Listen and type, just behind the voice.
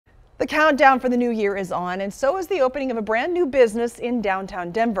countdown for the new year is on, and so is the opening of a brand new business in downtown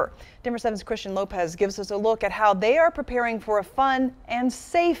Denver. Denver 7's Christian Lopez gives us a look at how they are preparing for a fun and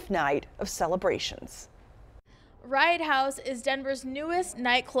safe night of celebrations. Riot House is Denver's newest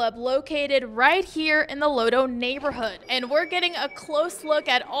nightclub located right here in the Lodo neighborhood. And we're getting a close look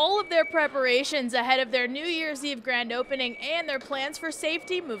at all of their preparations ahead of their New Year's Eve grand opening and their plans for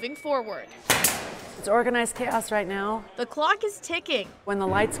safety moving forward. It's organized chaos right now. The clock is ticking. When the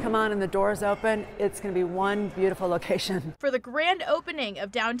lights come on and the doors open, it's going to be one beautiful location. For the grand opening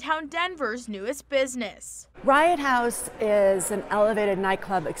of downtown Denver's newest business. Riot House is an elevated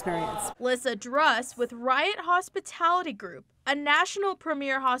nightclub experience. Lissa Druss with Riot Hospitality Group, a national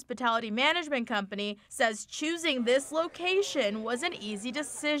premier hospitality management company, says choosing this location was an easy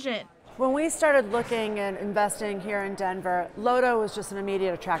decision. When we started looking and investing here in Denver, Lodo was just an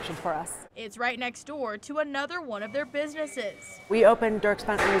immediate attraction for us. It's right next door to another one of their businesses. We opened Dirk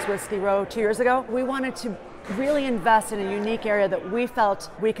Bentley's Whiskey Row 2 years ago. We wanted to really invest in a unique area that we felt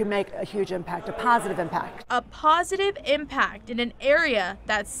we could make a huge impact, a positive impact. A positive impact in an area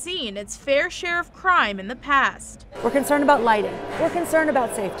that's seen its fair share of crime in the past. We're concerned about lighting. We're concerned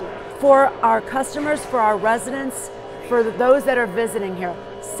about safety. For our customers, for our residents, for those that are visiting here,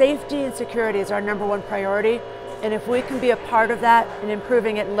 safety and security is our #1 priority. And if we can be a part of that and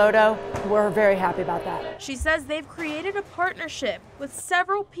improving it in Lodo, we're very happy about that. She says they've created a partnership with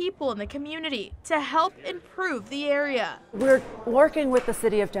several people in the community to help improve the area. We're working with the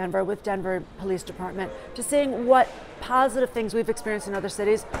city of Denver, with Denver Police Department, to seeing what positive things we've experienced in other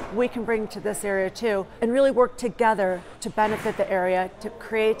cities we can bring to this area too, and really work together to benefit the area, to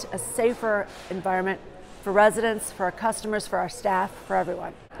create a safer environment for residents, for our customers, for our staff, for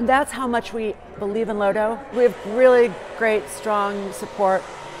everyone. And that's how much we believe in Lodo. We have really great, strong support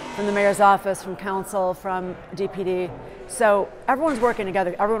from the mayor's office, from council, from DPD. So everyone's working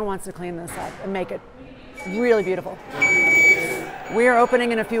together. Everyone wants to clean this up and make it really beautiful. We are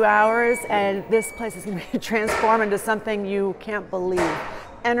opening in a few hours, and this place is going to be transformed into something you can't believe.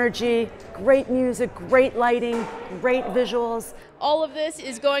 Energy, great music, great lighting, great visuals. All of this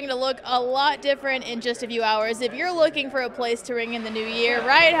is going to look a lot different in just a few hours. If you're looking for a place to ring in the new year,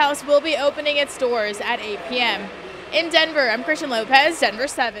 Riot House will be opening its doors at 8 p.m. In Denver, I'm Christian Lopez, Denver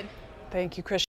 7. Thank you, Christian.